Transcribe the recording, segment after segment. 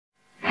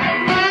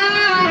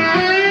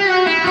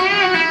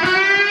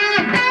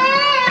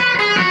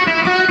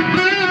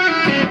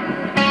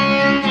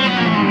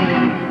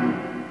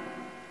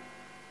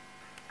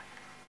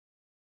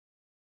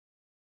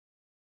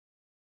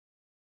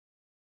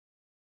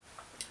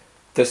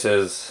This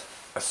is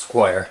a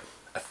SQUIER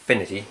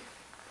AFFINITY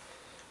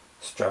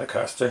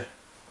Stratocaster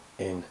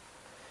in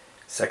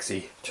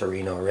sexy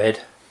Torino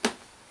red.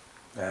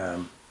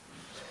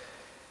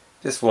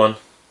 This one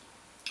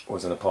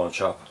was in a pawn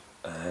shop,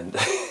 and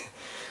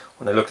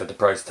when I looked at the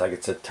price tag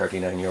it said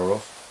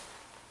 €39,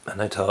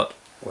 and I thought,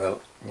 well,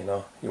 you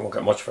know, you won't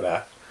get much for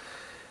that.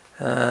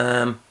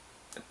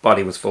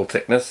 Body was full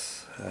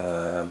thickness.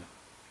 It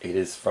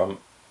is from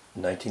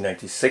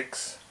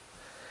 1996,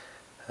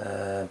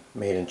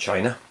 made in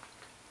China,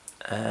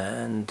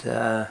 and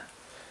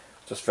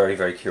just very,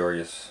 very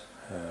curious.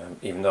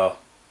 Even though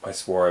I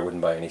swore I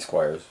wouldn't buy any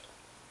SQUIERs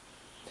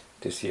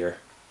this year,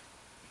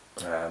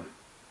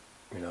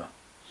 you know,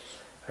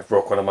 I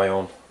broke one of my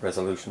own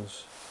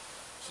resolutions.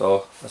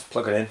 So let's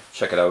plug it in,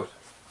 check it out,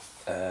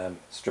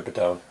 strip it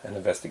down and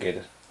investigate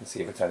it and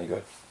see if it's any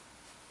good.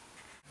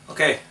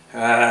 Okay,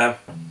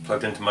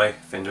 plugged into my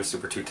Fender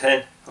Super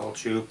 210 old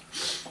tube.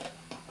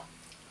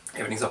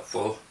 Everything's up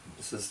full.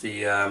 This is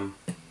the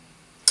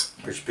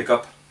bridge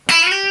pickup.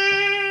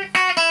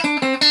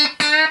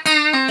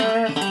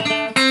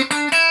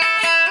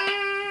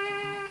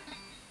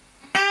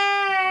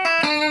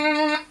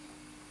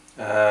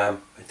 I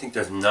think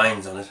there's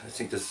 9s on it. I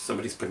think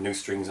somebody's put new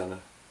strings on it.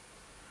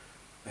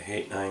 I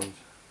hate 9s.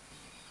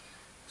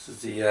 This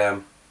is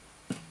the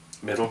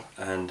middle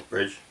and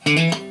bridge.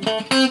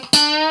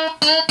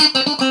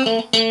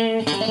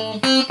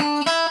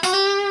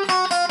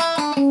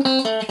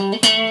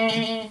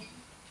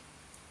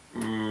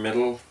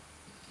 Middle.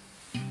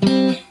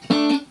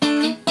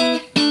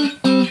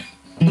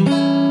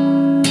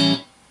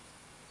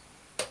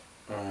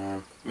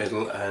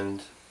 Middle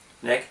and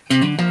neck.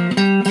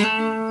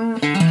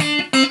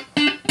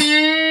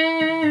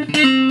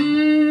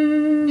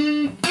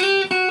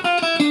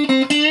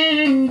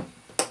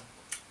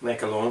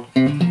 Neck alone.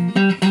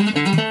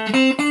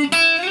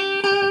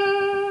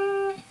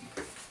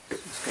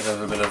 Let's get a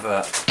little bit of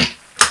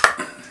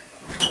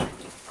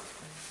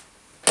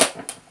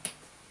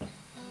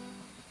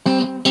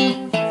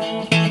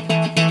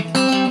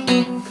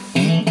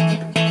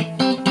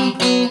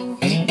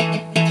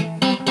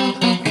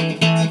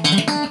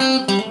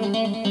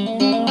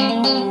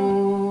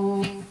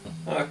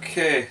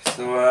okay,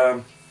 so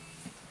I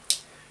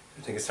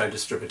think it's time to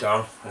strip it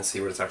down and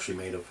see what it's actually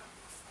made of.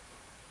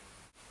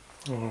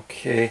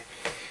 Okay,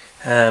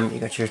 you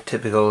got your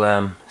typical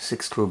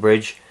 6-screw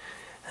bridge,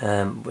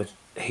 but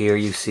here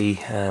you see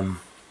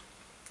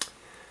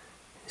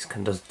these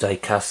kind of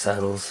die-cast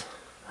saddles.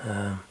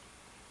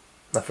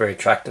 Not very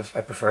attractive.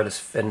 I prefer this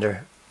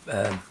Fender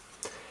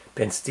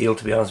bent steel,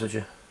 to be honest with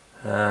you.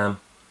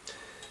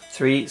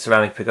 3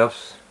 ceramic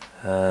pickups,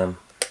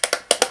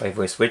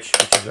 5-way switch,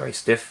 which is very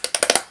stiff.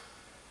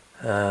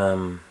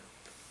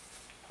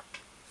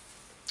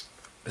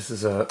 This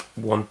is a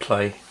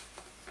 1-ply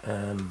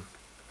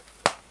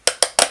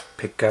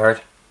pick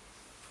guard.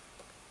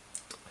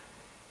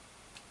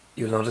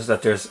 You'll notice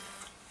that there's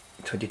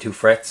 22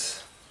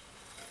 frets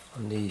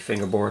on the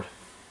fingerboard.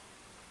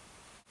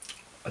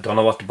 I don't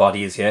know what the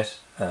body is yet.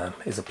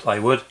 Is it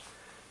plywood?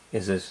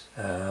 Is it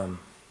a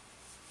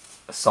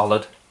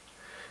solid?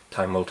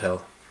 Time will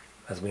tell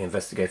as we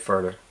investigate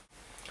further.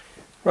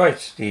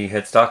 Right, the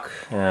headstock,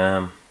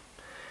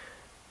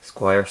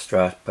 SQUIER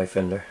Strat by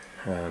Fender.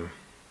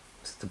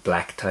 It's the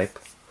black type.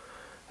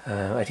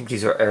 I think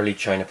these are early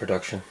China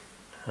production.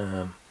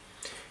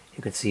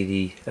 You can see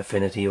the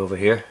Affinity over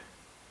here.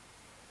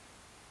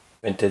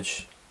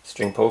 Vintage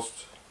string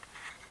posts.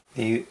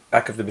 The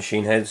back of the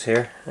machine heads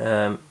here,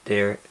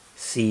 they're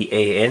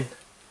CAN,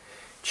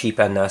 cheap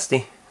and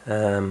nasty.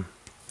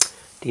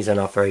 These are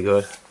not very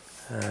good.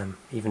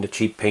 Even the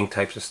cheap pink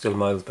types are still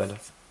miles better.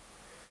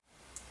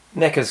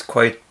 Neck is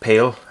quite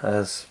pale,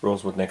 as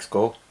rosewood necks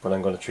go, but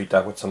I'm going to treat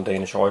that with some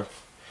Danish oil.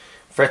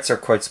 Frets are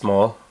quite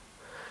small.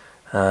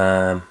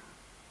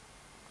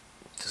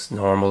 Just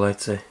normal, I'd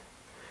say.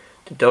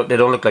 They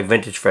don't look like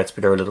vintage frets,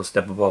 but they're a little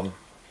step above them.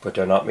 But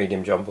they're not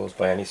medium jumbos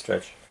by any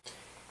stretch.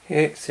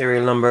 Okay,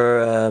 serial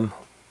number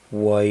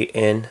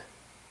YN6,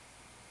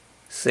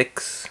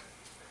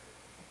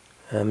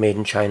 made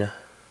in China.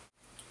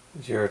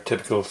 Here's your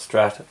typical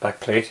Strat back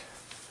plate,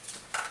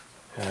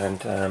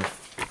 and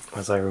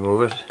as I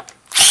remove it,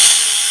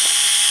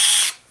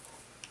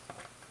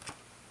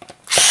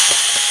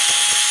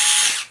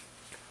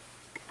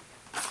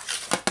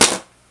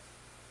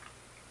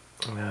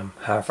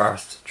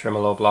 half-arsed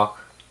tremolo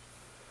block,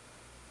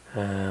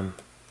 3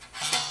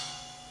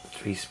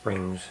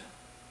 springs.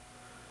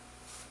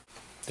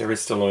 There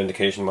is still no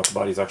indication what the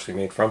body's actually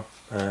made from.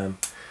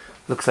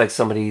 Looks like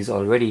somebody's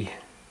already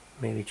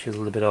maybe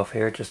chiseled a bit off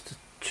here just to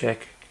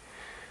check.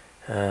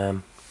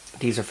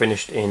 These are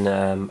finished in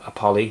a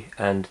poly,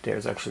 and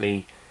there's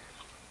actually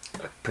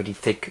a pretty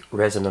thick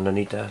resin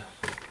underneath that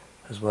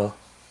as well.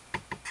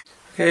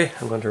 Okay,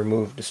 I'm going to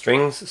remove the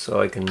strings so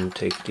I can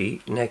take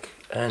the neck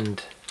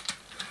and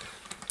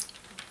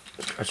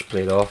scratch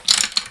plate off.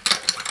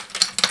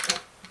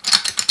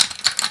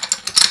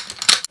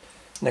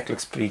 Neck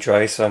looks pretty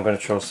dry, so I'm going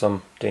to throw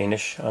some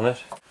Danish on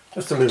it.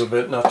 Just a little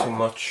bit, not too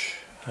much.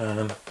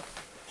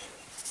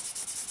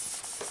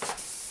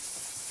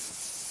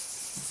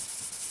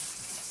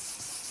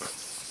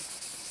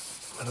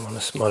 I don't want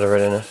to smother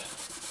it in it.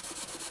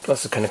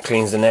 Plus it kind of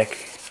cleans the neck,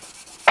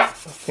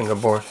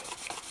 fingerboard.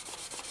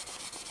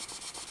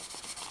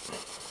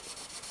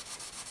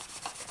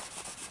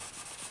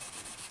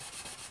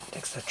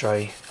 Takes that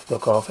dry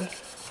look off it.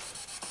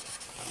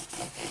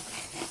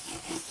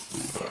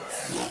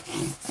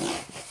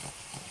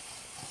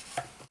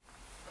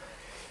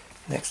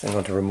 Next I'm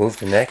going to remove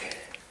the neck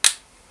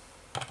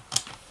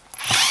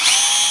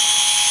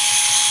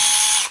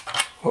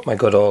with my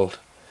good old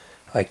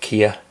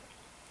IKEA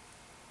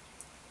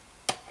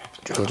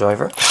drill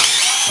driver.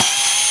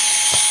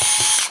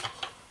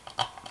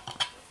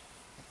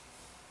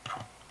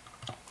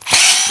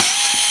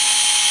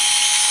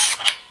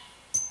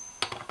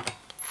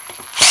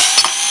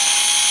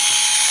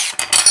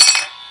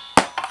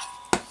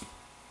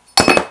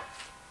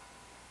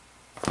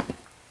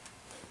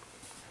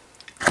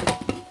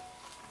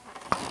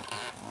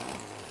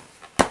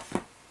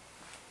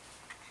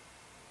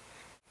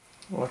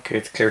 Okay,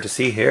 it's clear to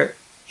see here,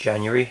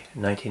 January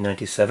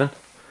 1997.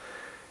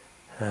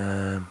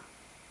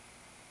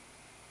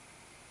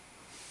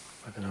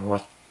 I don't know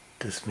what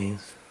this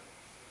means.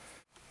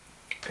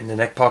 In the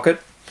neck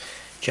pocket,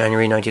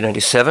 January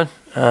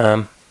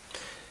 1997.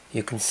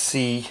 You can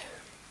see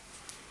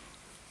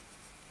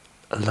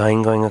a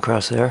line going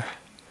across there,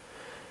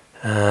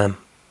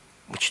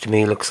 which to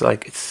me looks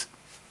like it's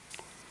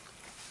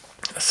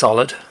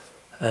solid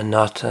and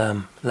not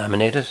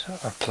laminated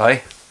or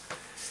ply.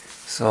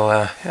 So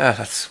yeah,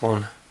 that's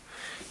one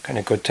kind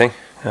of good thing.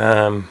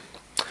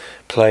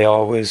 Ply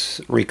always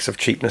reeks of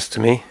cheapness to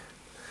me.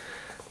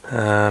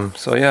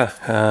 So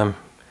yeah,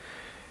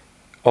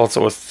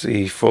 also it's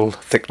the full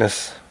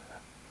thickness,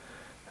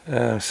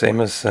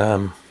 same as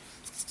a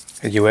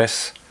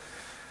US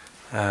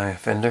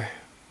fender.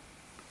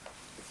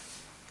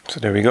 So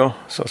there we go.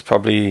 So it's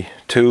probably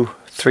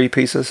 2-3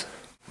 pieces.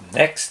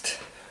 Next,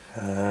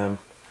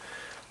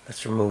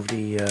 let's remove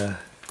the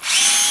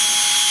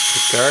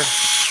guard.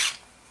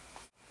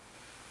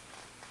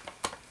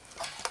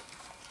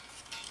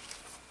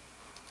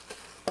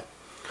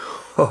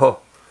 Oh,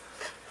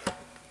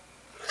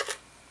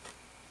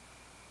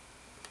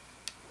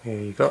 here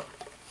you go.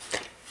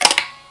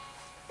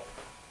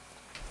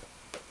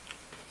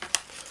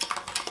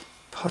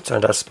 Pots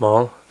aren't that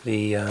small.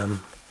 The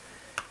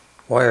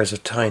wires are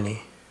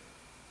tiny,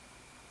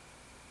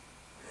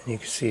 and you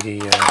can see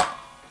the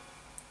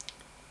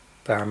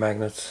bar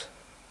magnets.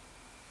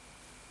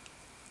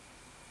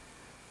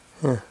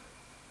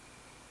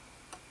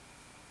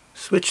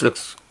 Switch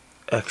looks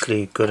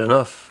actually good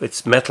enough.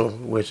 It's metal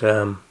with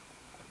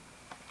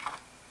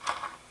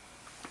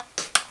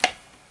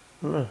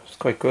it's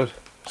quite good.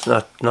 It's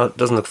not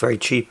doesn't look very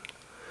cheap.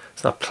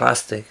 It's not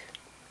plastic.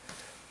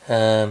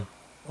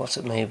 What's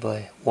it made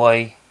by?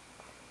 YKE.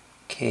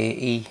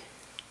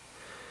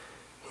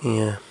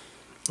 Yeah.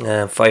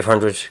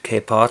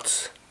 500k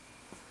pots.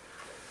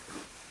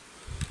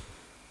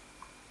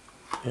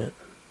 Yeah.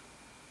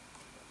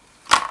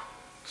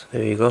 So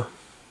there you go.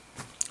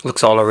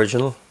 Looks all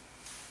original.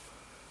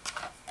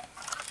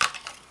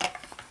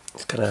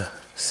 It's kind of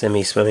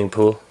semi-swimming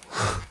pool.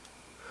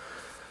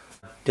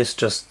 This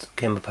just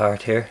came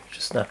apart here,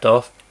 just snapped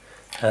off.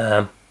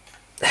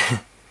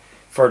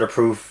 Further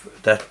proof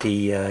that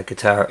the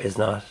guitar is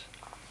not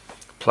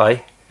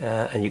ply,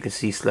 and you can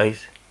see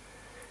slight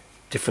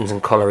difference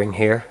in colouring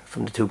here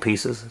from the two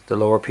pieces. The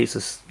lower piece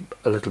is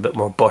a little bit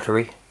more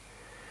buttery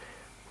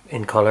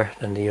in colour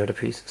than the other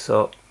piece.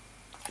 So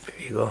there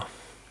you go.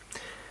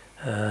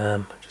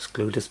 Just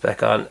glue this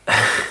back on.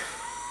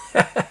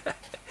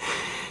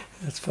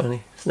 That's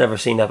funny. It's never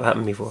seen that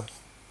happen before.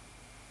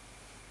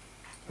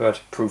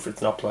 But proof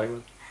it's not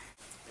plywood.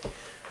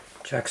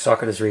 Jack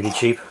socket is really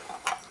cheap.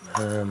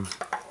 I've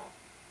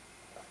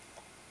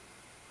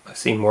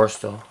seen worse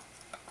though.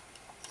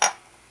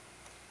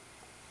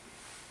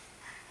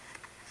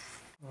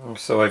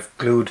 So I've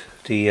glued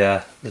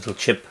the little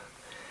chip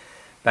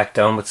back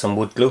down with some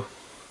wood glue.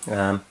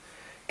 Can't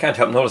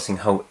help noticing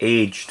how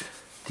aged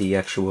the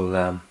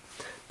actual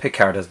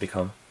pickguard has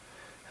become.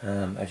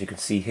 As you can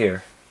see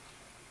here,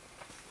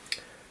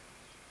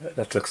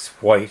 that looks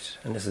white,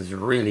 and this is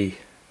really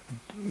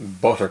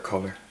butter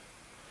color.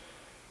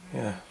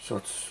 Yeah, so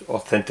it's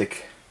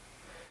authentic.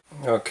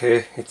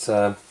 Okay, it's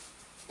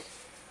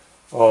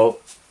all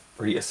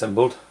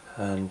reassembled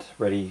and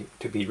ready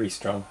to be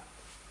restrung.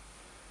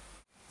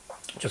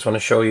 Just want to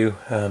show you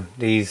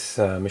these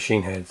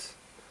machine heads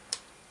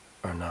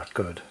are not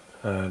good.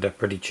 They're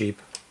pretty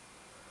cheap.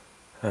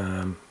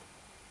 They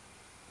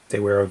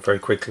wear out very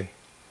quickly.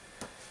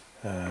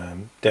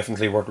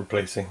 Definitely worth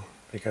replacing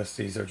because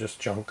these are just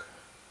junk.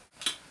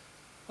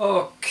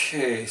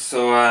 Okay,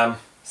 so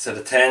set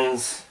of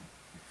 10s,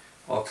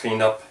 all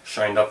cleaned up,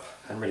 shined up,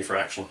 and ready for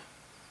action.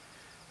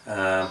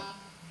 This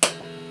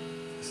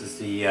is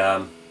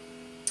the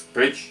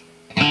bridge.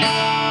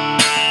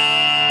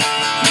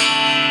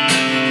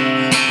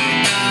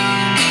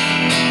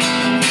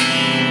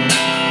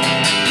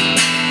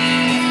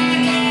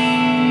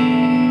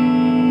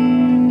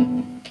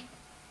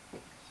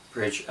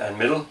 Bridge and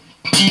middle.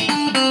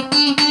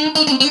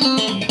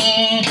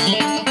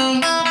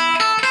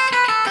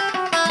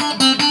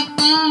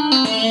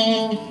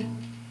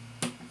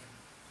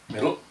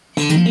 Middle.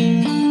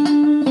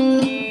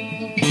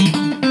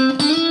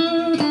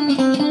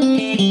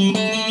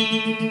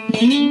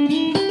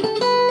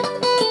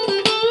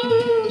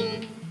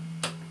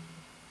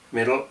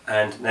 Middle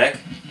and neck.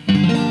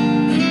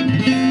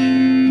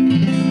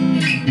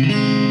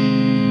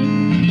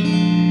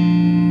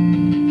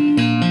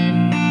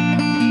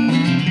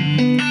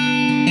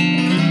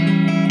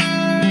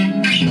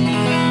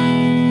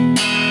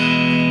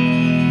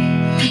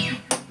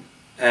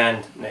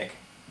 And neck.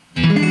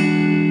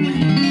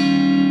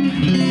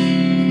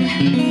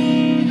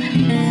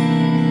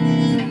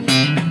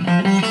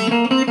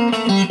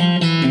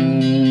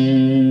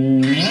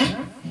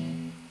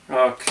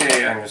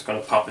 Okay, I'm just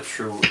going to pop it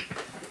through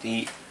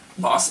the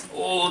Boss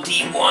old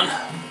D1.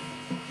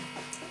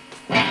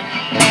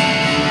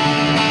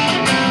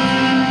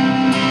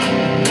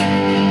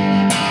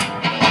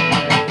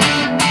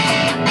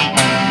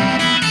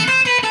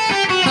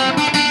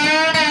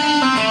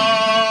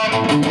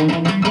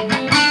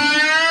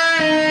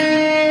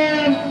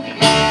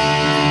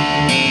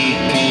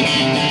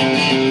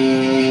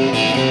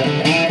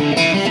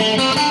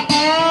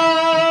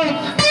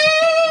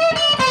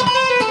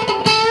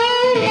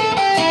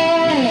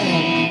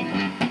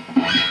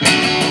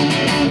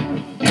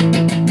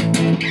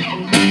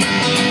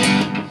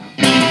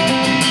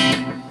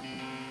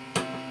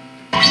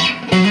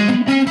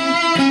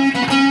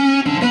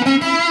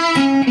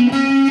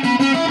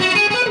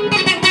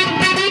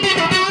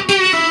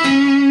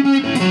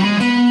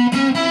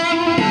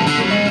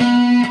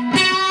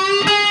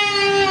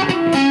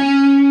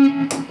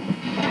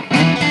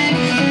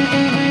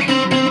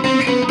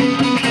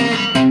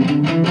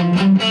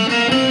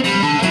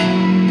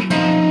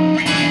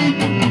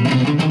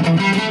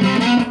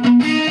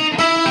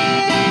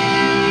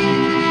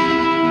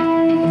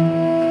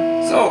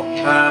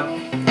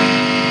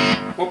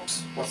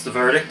 Whoops, what's the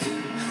verdict?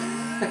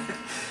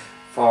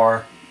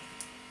 For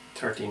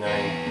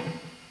 39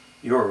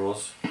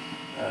 euros,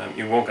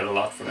 you won't get a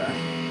lot for that.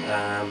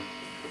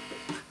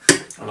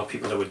 I know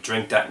people that would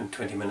drink that in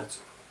 20 minutes.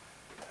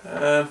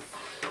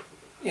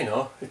 You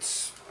know,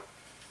 it's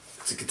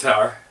a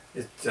guitar.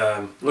 It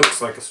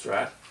looks like a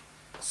Strat,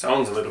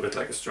 sounds a little bit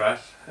like a Strat.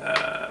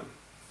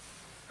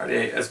 Are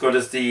they as good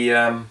as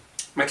the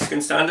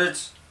Mexican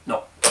standards?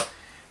 No.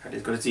 Are they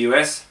as good as the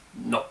US?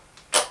 No.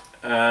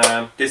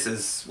 This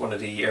is one of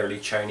the early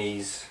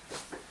Chinese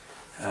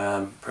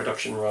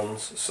production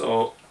runs,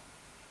 so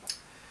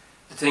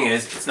the thing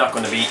is, it's not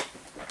going to be,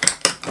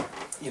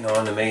 you know,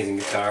 an amazing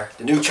guitar.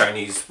 The new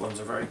Chinese ones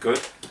are very good,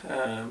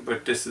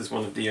 but this is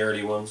one of the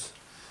early ones.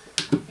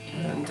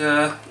 And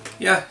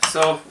yeah,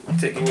 so I'm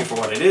taking it for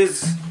what it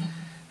is.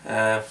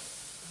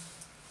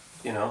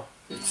 You know,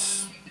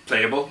 it's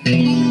playable.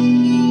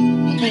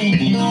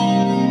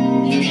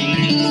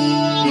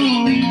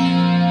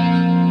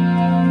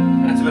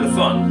 And it's a bit of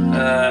fun.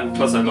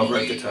 Plus I love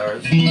red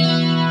guitars. I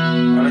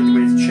like the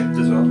way it's chipped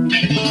as well.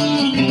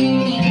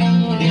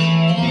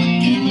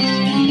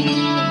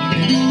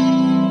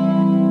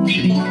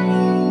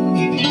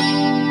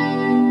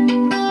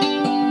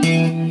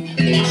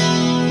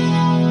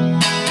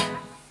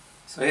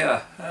 So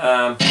yeah,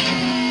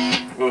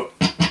 well,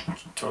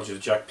 told you the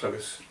jack plug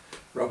is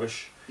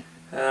rubbish.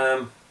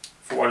 For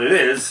what it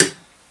is,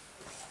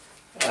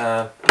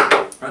 I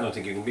don't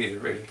think you can beat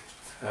it really.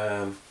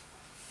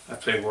 I've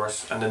played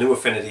worse, and the new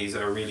affinities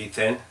are really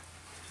thin,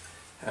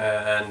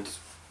 and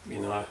you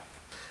know,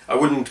 I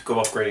wouldn't go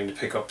upgrading the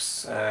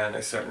pickups, and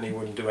I certainly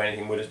wouldn't do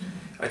anything with it.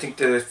 I think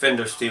the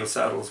Fender steel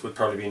saddles would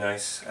probably be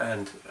nice,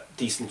 and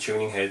decent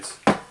tuning heads,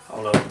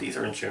 although these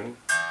are in tune.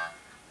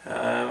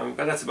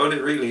 But that's about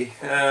it really.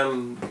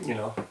 You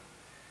know,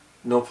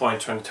 no point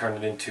trying to turn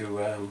it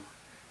into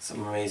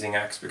some amazing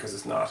axe, because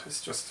it's not.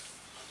 It's just,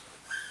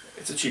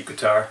 it's a cheap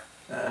guitar,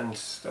 and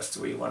that's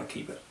the way you want to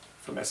keep it,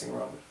 for messing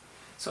around with it.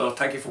 So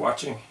thank you for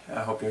watching.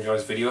 I hope you enjoyed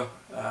this video.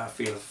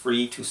 Feel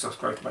free to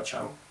subscribe to my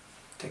channel.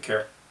 Take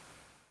care.